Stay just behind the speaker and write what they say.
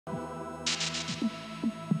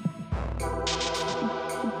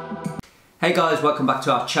Hey guys, welcome back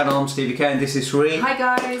to our channel. I'm Stevie K and this is Sri. Hi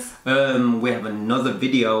guys. We have another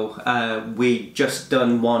video. We just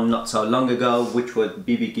done one not so long ago, which was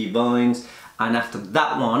BBD Vines, and after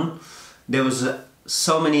that one there was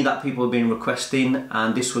so many that people have been requesting,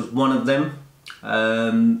 and this was one of them.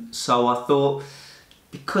 So I thought,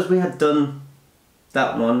 because we had done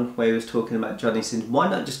that one where he was talking about Johnny Sins, why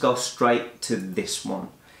not just go straight to this one?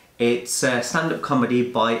 It's stand-up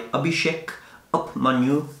comedy by ABHISHEK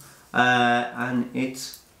Upmanyu. And it's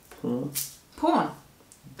porn. Porn?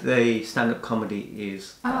 The stand-up comedy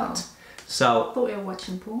is that. So, I thought we were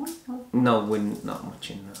watching porn. Oh. No, we're not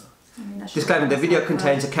watching that. I mean, Disclaimer, the video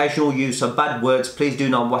contains occasional use of bad words. Please do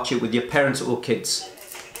not watch it with your parents or kids.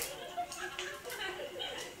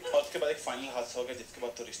 और उसके बाद एक final हादसा हो गया जिसके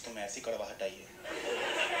बाद तो रिश्तों में ऐसी कड़वाहट आई है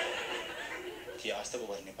कि आज तक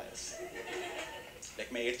उभर नहीं पाया उससे। लाइक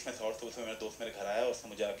मैं 8th में था और तो उसमें मेरा दोस्त मेरे घर आया और उसने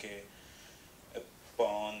मुझे आके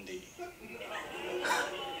पौन दी,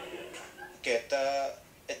 कहता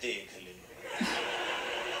देख ले।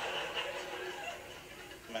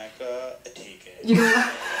 मैं कहा ठीक है। You know what?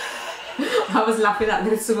 I was laughing at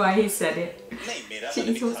this why he said it. नहीं मेरा She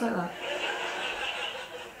talks like that.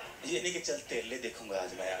 ये नहीं कि चल तेरे लिए देखूंगा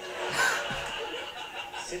आज मैं यार,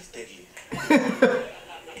 सिर्फ तेरे लिए।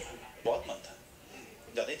 बहुत मन था,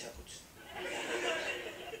 ज़्यादा ही था कुछ।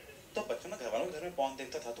 तो बचपन में घर वालों के घर में पौन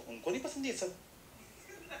देखता था तो उनको नहीं पसंद ये सब।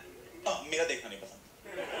 मेरा देखना नहीं पसंद,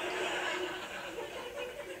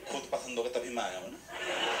 खुद पसंद होगा तभी मैं आया हूँ ना।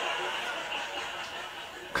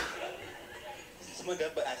 मैं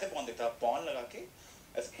ऐसे पॉन देखता, पॉन लगा के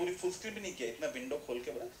ऐसे पूरी फुल स्क्रीन भी नहीं किया, इतना विंडो खोल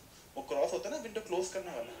के बस वो क्रॉस होता है ना विंडो क्लोज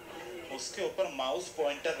करने वाला, उसके ऊपर माउस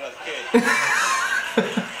पॉइंटर रख के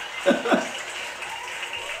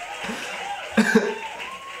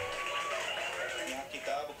यहाँ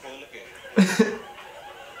किताब खोल के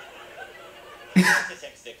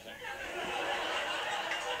सेक्स देख रहे हैं।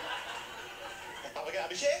 पापा क्या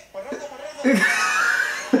अभिषेक पढ़ रहा था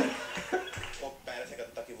वो पैर से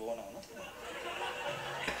करता कि वो ना हो ना।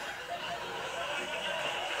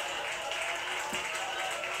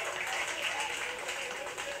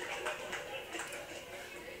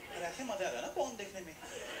 ऐसे मजा आता है ना पॉर्न देखने में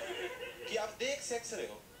कि आप देख सेक्स रहे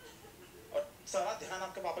हो और सारा ध्यान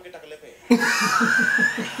आपके पापा के टकले पे है।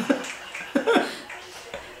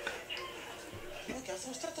 क्या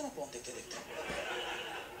सोचता था मैं पॉर्न देखते देखते,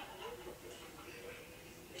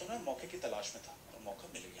 तो मैं मौके की तलाश में था और मौका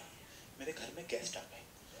मिल गया। मेरे घर में गेस्ट आ गए,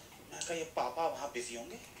 मैं कहा ये पापा वहां बिजी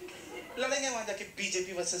होंगे, लड़ेंगे वहां जाके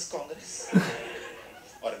बीजेपी वर्सेस कांग्रेस,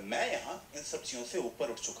 और मैं यहाँ इन सब चीजों से ऊपर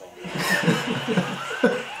उठ चुका हूँ।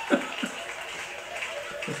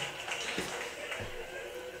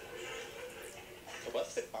 तो बस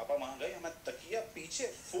फिर पापा वहां गए, मैं तकिया पीछे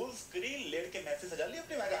फुल स्क्रीन लेट के मैसेज सजा लिया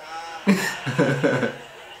अपने। मैं कहा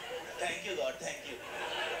thank you God, thank you.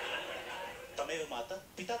 तमेव माता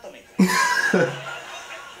पिता तमेव।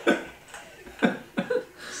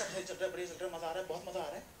 सब चल रहा है, बढ़िया चल रहा है, मजा आ रहा है, बहुत मजा आ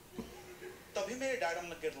रहा है। तभी मेरे डैड हम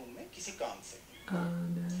लग गए रूम में किसी काम से,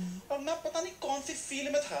 और मैं पता नहीं कौन सी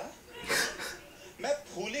फील में था, मैं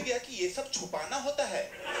भूल ही गया कि ये सब छुपाना होता है।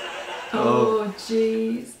 Oh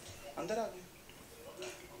jeez. अंदर आ गए,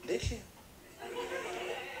 देख लिया।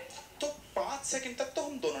 तो 5 सेकंड तक तो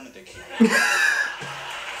हम दोनों ने देखी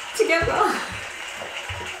Together.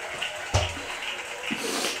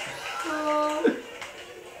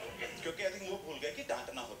 क्योंकि आई थिंक वो भूल गए कि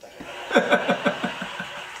डांटना होता है।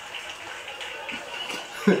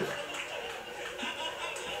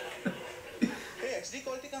 एचडी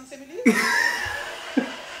क्वालिटी कहां से मिली?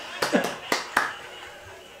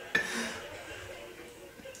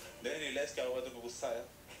 मैंने रियलाइज क्या हुआ तो गुस्सा आया,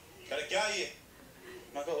 अरे क्या ये?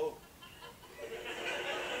 मैं कहा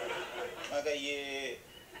ये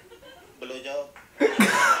ब्लो जॉब।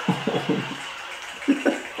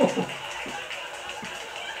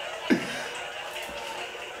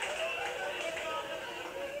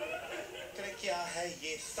 क्या है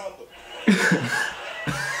ये सब?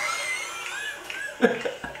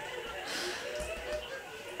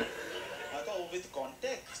 With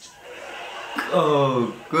context. Oh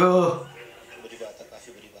God. बुरी बात है,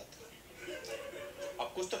 काफी बुरी बात है। अब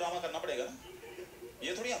कुछ तो ड्रामा करना पड़ेगा ना,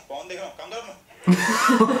 ये थोड़ी आप पॉर्न देख रहा हूँ, काम कर रहा हूँ।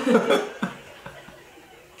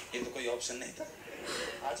 ये तो कोई ऑप्शन नहीं था,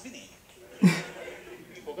 आज भी नहीं है,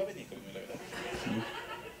 होगा भी नहीं कभी मुझे लग रहा।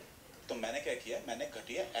 तो मैंने क्या किया, मैंने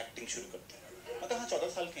घटिया एक्टिंग शुरू कर दी। मतलब हाँ 14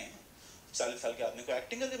 साल के हैं, 40 साल के आदमी को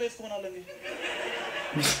एक्टिंग करके बेवकूफ बना लेंगे,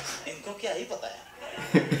 इनको क्या ही पता है।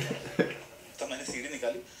 तो मैंने सीडी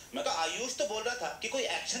निकाली, मैं कहा आयुष तो बोल रहा था कि कोई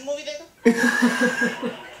एक्शन मूवी देगा,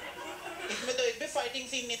 इसमें तो एक भी फाइटिंग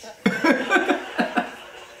सीन नहीं था,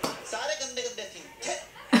 सारे गंदे गंदे सीन थे।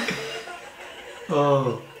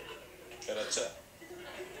 Oh. फिर अच्छा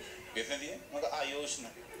किसने दिए? मैं कहा आयुष ने।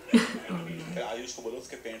 फिर आयुष को बोलो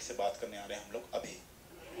उसके पेरेंट्स से बात करने आ रहे हैं हम लोग अभी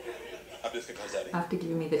उसके घर जा रहे हैं। After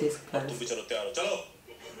giving me the disc और तुम first. भी चलो तैयार हो चलो।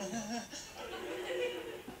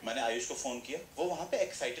 मैंने आयुष को फोन किया वो वहाँ पे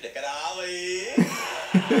एक्साइटेड है कह रहा हाँ भाई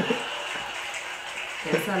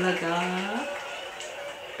कैसा लगा?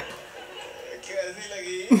 कैसी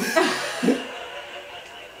लगी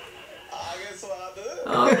आगे स्वाद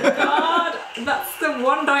Oh God, that's the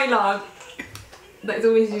one dialogue that is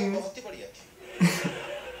always used. बहुत ही बढ़िया थी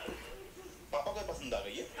पापा को पसंद आ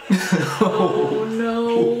गई है Oh no.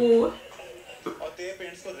 और तेरे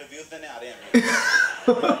पेरेंट्स को रिव्यूज देने आ रहे हैं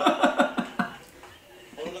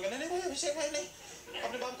वो लोग नहीं भाई अभिषेक भाई नहीं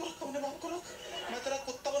अपने बाप को रख मैं तेरा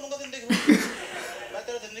कुत्ता बनूंगा जिंदगी भर मैं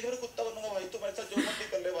तेरा जिंदगी भर कुत्ता बनूंगा भाई तू मेरे साथ जो मर्जी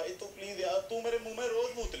कर ले भाई तू प्लीज यार तू मेरे मुंह में रोज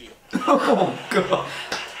मूत लियो Oh God.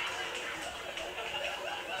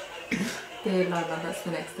 Dear Lala, that's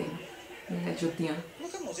the next thing. Yeah, जुतियाँ. मैं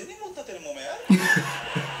कहा मुझे नहीं मूतना तेरे मुंह में यार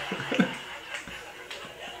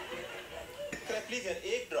प्लीज यार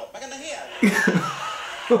एक ड्रॉप मैं कहा नहीं यार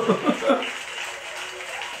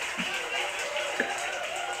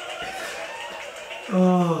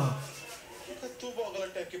तू बहुत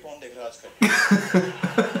गलत टाइप की फोन देख रहा है आजकल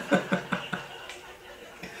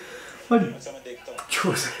अच्छा मैं देखता हूँ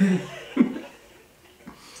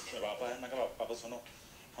पापा है मैं कहा पापा सुनो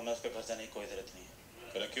हमें उसके घर जाने की कोई जरूरत नहीं है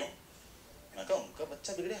कह रहा क्यों मैं कहा उनका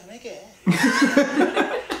बच्चा बिगड़े हमें क्या है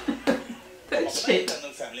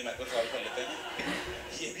इंटरनल फैमिली मैटर सॉल्व कर लेते हैं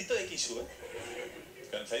ये भी तो एक इशू है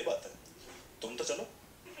कहना सही बात है तुम तो चलो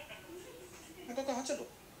मैं कहा कहाँ चलो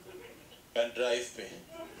पेन ड्राइव पे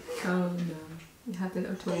Oh no. You have the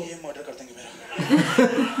little तो tool. ये मर्डर कर देंगे मेरा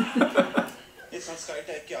ये संस्कारी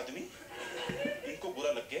टाइप के आदमी इनको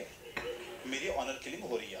बुरा लग गया मेरी ऑनर किलिंग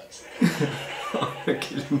हो रही है आज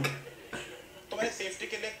तो मैंने सेफ्टी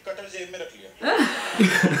के लिए कटर जेब में रख लिया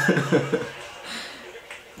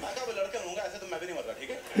मैं कहा लड़के होऊंगा ऐसे तो मैं भी नहीं मर रहा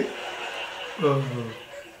ठीक है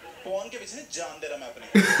फोन के पीछे जान दे रहा मैं अपनी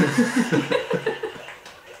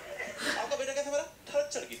आपका बेटा कैसे मेरा थर्ड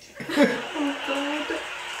चढ़ गई थी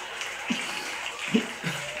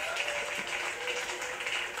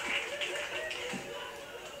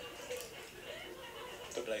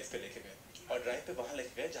तो ड्राइव पे लेके गए और ड्राइव पे वहां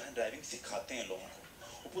लेके गए जहां ड्राइविंग सिखाते हैं लोगों को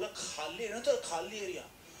वो पूरा खाली है ना तो खाली एरिया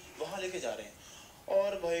वहां लेके जा रहे हैं और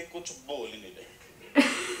भाई कुछ बोल ही नहीं रहे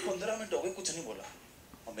 15 मिनट हो गए कुछ नहीं बोला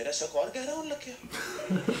और मेरा शक और गहरा होने लग गया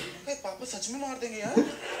पापा सच में मार देंगे यार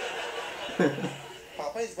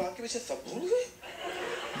पापा इस बात के पीछे सब भूल गए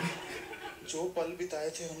जो पल बिताए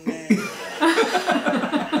थे हमने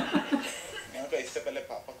इससे पहले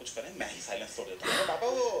पापा कुछ करें मैं ही साइलेंस तोड़ देता हूँ पापा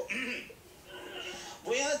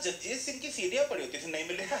वो यहाँ जगजीत सिंह की सीढ़ियाँ पड़ी होती थी नहीं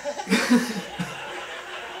मिले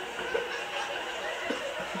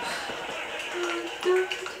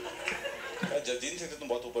जगजीत सिंह से तुम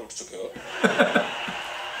बहुत ऊपर उठ चुके हो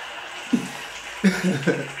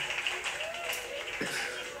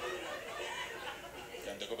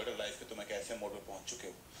देखो बेटा लाइफ के तुम एक ऐसे मोड़ पे पहुंच चुके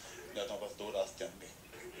हो जहाँ तुम्हारे पास दो रास्ते होंगे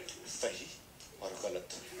सही और गलत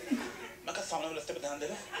मैं कहा सामने वाले रास्ते पे ध्यान दे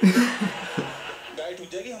रहा गाड़ी टूट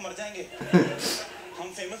जाएगी हम मर जाएंगे हम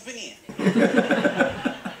फेमस भी नहीं है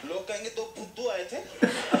लोग कहेंगे दो फुद्दू आए थे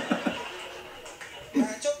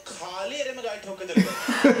मैं जो खाली एरिया में गाड़ी ठोक के चले गए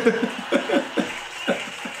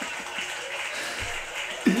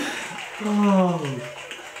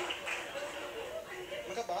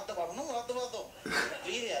मैं कहा बात दबा दो ना बात दबा दो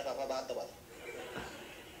प्लीज यार पापा बात दबा दो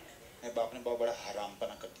मेरे बाप ने बहुत बड़ा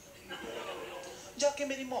हरामपना कर दिया जाके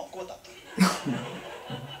मेरी मॉम को बताता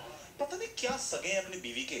पता नहीं क्या सगे हैं अपनी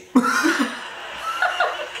बीवी के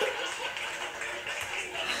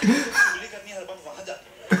चुगली करनी हर बार वहां जाके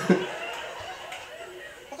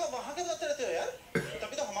मगर वहां क्या बताते रहते हो यार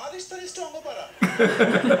तभी तो हमारा रिश्ता स्ट्रॉन्ग हो पा रहा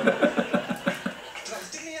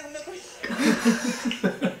ट्रस्ट ही नहीं है हमने कोई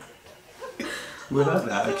Without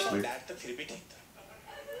that, actually. डैड तो फिर भी ठीक था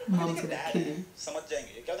Mom's gonna kill you. समझ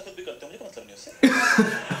जाएंगे क्या तो खुद भी करते हैं मुझे क्या मतलब नहीं उससे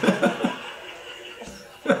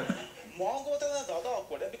मॉम को बताना ज्यादा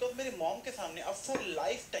awkward है because मेरी मॉम के सामने अब फॉर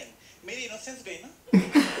लाइफ टाइम मेरी इनोसेंस गई ना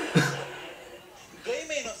गई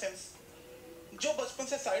मैं इनोसेंस जो बचपन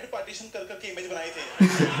से साइड पार्टीशन कर करके इमेज बनाई थी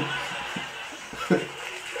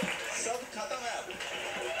सब खत्म है अब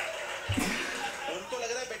उनको लग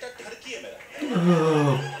रहा है बेटा ठरकी है मेरा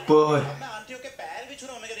Oh boy. अब मैं आंटियों के पैर भी छू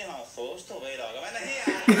रहा हूँ मैं कह रही हाँ सोच तो वही रहा होगा मैं नहीं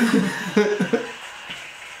यार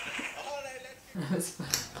That was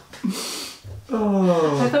fun.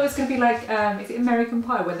 Oh. I thought it was going to be like, is it American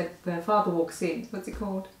Pie when the father walks in? What's it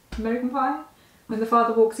called? American Pie? When the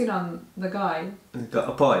father walks in on the guy. He's got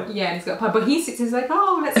a pipe. Yeah, and he's got a pipe. But he sits and he's like,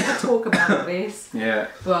 oh, let's have a talk about this. Yeah.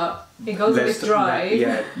 But it goes a bit dry.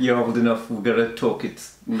 Yeah, you're old enough, we've got to talk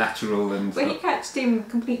it's natural and But stuff. he catched him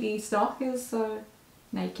completely stark. He was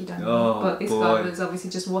naked on Oh, him. But this boy. guy was obviously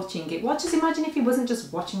just watching it. What? Just imagine if he wasn't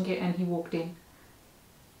just watching it and he walked in.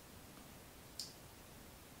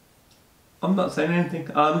 I'm not saying anything.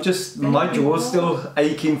 I'm just, my jaw's still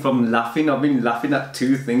aching from laughing. I've been laughing at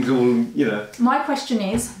two things all, you know. My question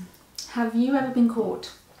is, have you ever been caught?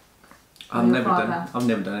 I've never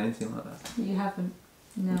done anything like that. You haven't?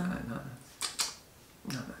 No.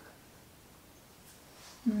 No.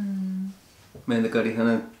 मैंने करी है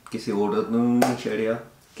ना किसी औरत ने छेड़िया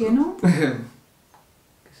क्यों?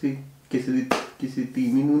 किसी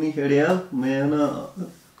तीमी ने नहीं छेड़िया मैं ना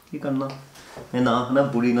की करना मैं ना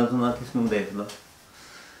बुरी ना सुना किसने देख ला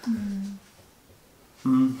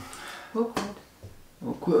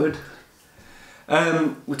awkward.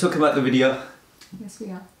 We're talking about the video. Yes,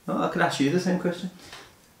 we are. Oh, I could ask you the same question.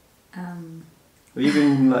 Have you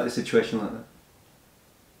been in like a situation like that?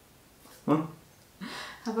 Huh?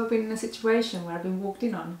 Have I been in a situation where I've been walked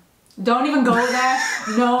in on? Don't even go there.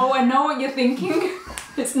 No, I know what you're thinking.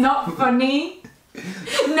 It's not funny.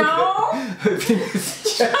 No.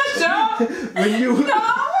 Shut up. When you no.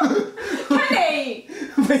 Kenny.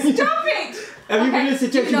 Stop it. Have you been in a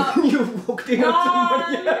situation when you've walked in on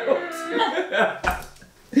somebody else?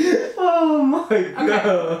 Oh my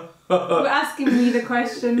god. You're asking me the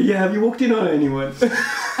question. Yeah, have you walked in on anyone? I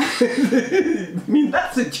mean,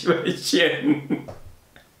 that situation.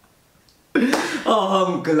 Oh,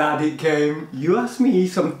 I'm glad it came. You asked me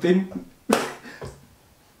something.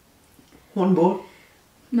 One more.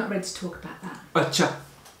 Not ready to talk about that. Acha.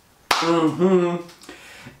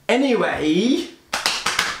 Anyway,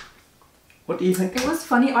 what do you think? It was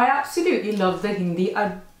funny. I absolutely love the Hindi.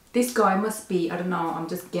 This guy must be, I don't know, I'm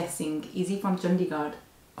just guessing. Is he from Chandigarh?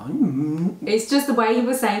 It's just the way he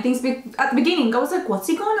was saying things. At the beginning, I was like, what's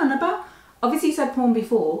he going on about? Obviously, he said porn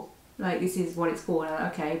before. Like, this is what it's called.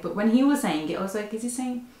 Okay. But when he was saying it, I was like, is he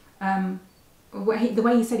saying... the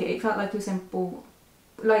way he said it, it felt like he was saying porn.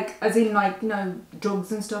 Like, as in, like, you know,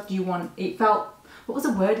 drugs and stuff. Do you want... It felt... What was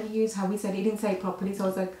the word he used? How he said it? He didn't say it properly. So I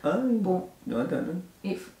was like, porn. No, I don't know.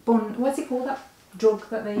 What's it called? That drug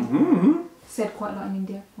that they said quite a lot in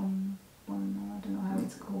India. I don't know how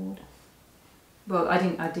it's called. Well, I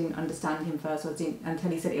didn't understand him first,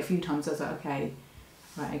 until he said it a few times. I was like, okay,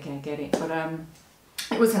 right, okay, I get it. But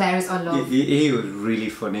it was hilarious. I love. He was really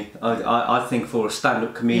funny. I think for a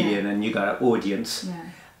stand-up comedian, and you got an audience,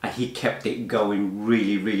 and he kept it going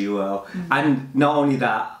really, really well. And not only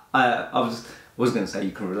that, I was going to say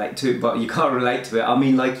you can relate to it, but you can't relate to it. I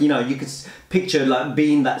mean, like, you know, you could picture like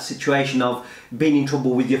being that situation of being in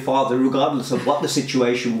trouble with your father, regardless of what the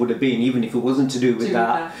situation would have been, even if it wasn't to do with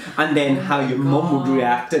that. And then how your mum would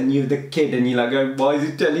react, and you're the kid, and you're like, going, why is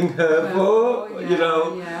he telling her for? You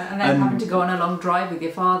know? Yeah, and then having to go on a long drive with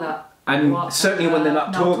your father. And certainly when they're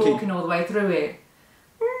not talking all the way through it.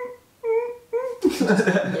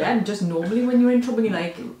 Yeah, and just normally when you're in trouble, you're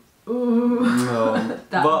like, no.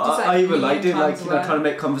 But I even liked it, like, you know, trying to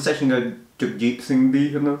make conversation, go, Jagjit Singh di,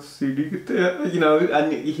 you know,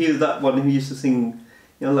 and here's that one who used to sing,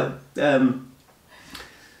 you know, like,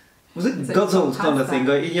 was it ghazals kind of thing,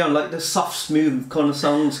 you know, like the soft, smooth kind of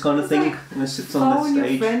songs kind of thing, and it sits on the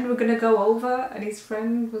stage. Your friend were going to go over, and his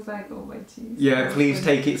friend was like, oh my jeez. Yeah, please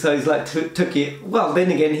take it. So he's like, took it. Well, then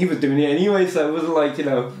again, he was doing it anyway, so it wasn't like, you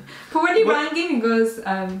know. But when he rang him, he goes,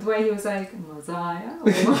 the way he was like, Mosiah.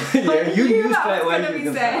 Yeah, you knew straight away you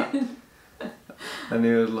were going to be. And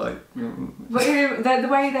he was like... But the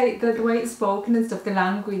way it's spoken and stuff, the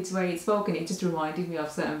language way it's spoken, it just reminded me of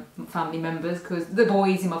certain family members, because the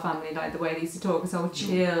boys in my family, like the way they used to talk, are so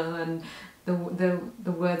chill, and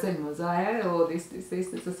the words like Mosiah or this, it's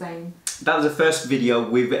the same. That was the first video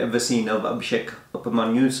we've ever seen of ABHISHEK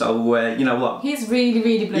UPMANYU, so you know what? He's really,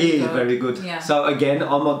 really bloody good. He is very good. Yeah. So again,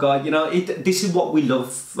 oh my god, you know, this is what we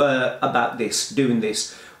love about doing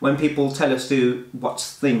this. When people tell us to watch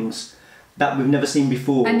things that we've never seen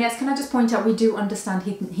before. And yes, can I just point out, we do understand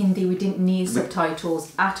Hindi, we didn't need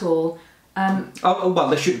subtitles at all. Oh, well,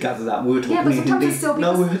 they should gather that. We were talking but sometimes Hindi. Still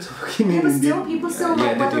no, we were talking Hindi. But still, people still,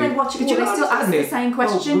 whether they watch it or they still ask the same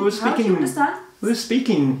question. We were speaking, how do you understand? We were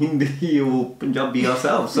speaking Hindi or Punjabi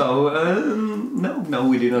ourselves, so no,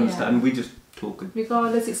 we didn't understand. Yeah. We just talked.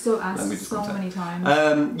 Regardless, it's still asked so many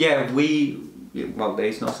times. Yeah, well,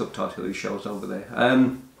 there's no subtitle. It shows over there.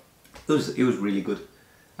 It was really good.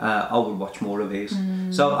 I would watch more of these.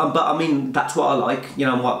 So, but I mean, that's what I like. You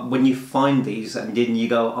know what? When you find these and then you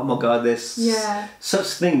go, oh my god, there's such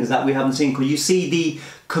things that we haven't seen. Because you see the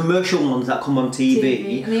commercial ones that come on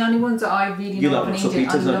TV. And the only ones that I really love and Indian,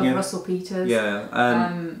 I love Russell Peters.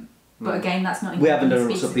 Yeah. But again, that's not. We haven't done a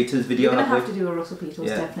Russell Peters video. We're gonna have to do a Russell Peters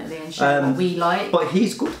definitely and show what we like. But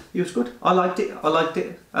he's good. He was good. I liked it.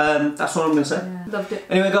 That's all I'm gonna say. Yeah, loved it.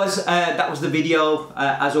 Anyway, guys, that was the video.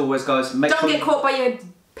 As always, guys, make don't get caught by your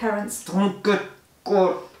parents. Don't get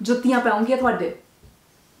caught. जुत्तियां पाऊंगी ਤੁਹਾਡੇ.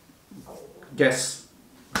 Yes.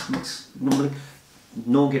 Normally,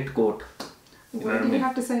 no get caught. Why do you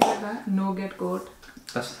have to say it like that? No get caught.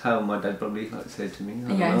 That's how my dad probably said to me.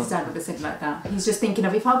 Yeah, his dad would have said it like that. He's just thinking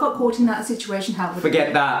of, if I got caught in that situation, how would it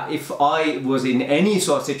Forget that. If I was in any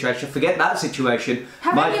sort of situation, forget that situation.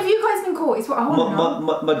 Have any of you guys been caught? Is what I want to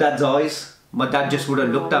know. My dad's eyes. My dad just would have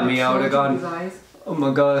looked at me. I would have gone, oh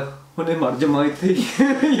my god. You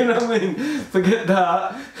know what I mean? Forget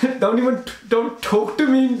that. Don't talk to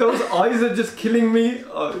me. Those eyes are just killing me.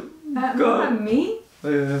 Oh, God. Not me.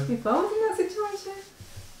 If I was in that situation.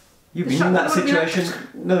 You've been in that situation.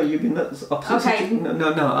 No, you've been in that opposite situation.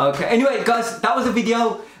 No. Okay. Anyway, guys, that was the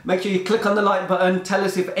video. Make sure you click on the like button. Tell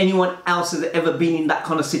us if anyone else has ever been in that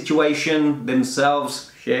kind of situation themselves.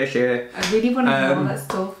 Share. I really want to know. That's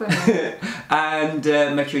so funny. And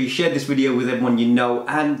make sure you share this video with everyone you know.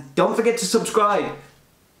 And don't forget to subscribe.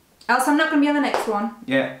 Else I'm not going to be on the next one.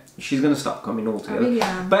 Yeah, she's going to stop coming altogether. I really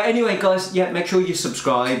am. But anyway, guys, yeah, make sure you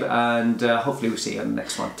subscribe. And hopefully we'll see you on the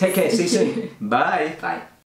next one. Take care. See you soon. Bye. Bye.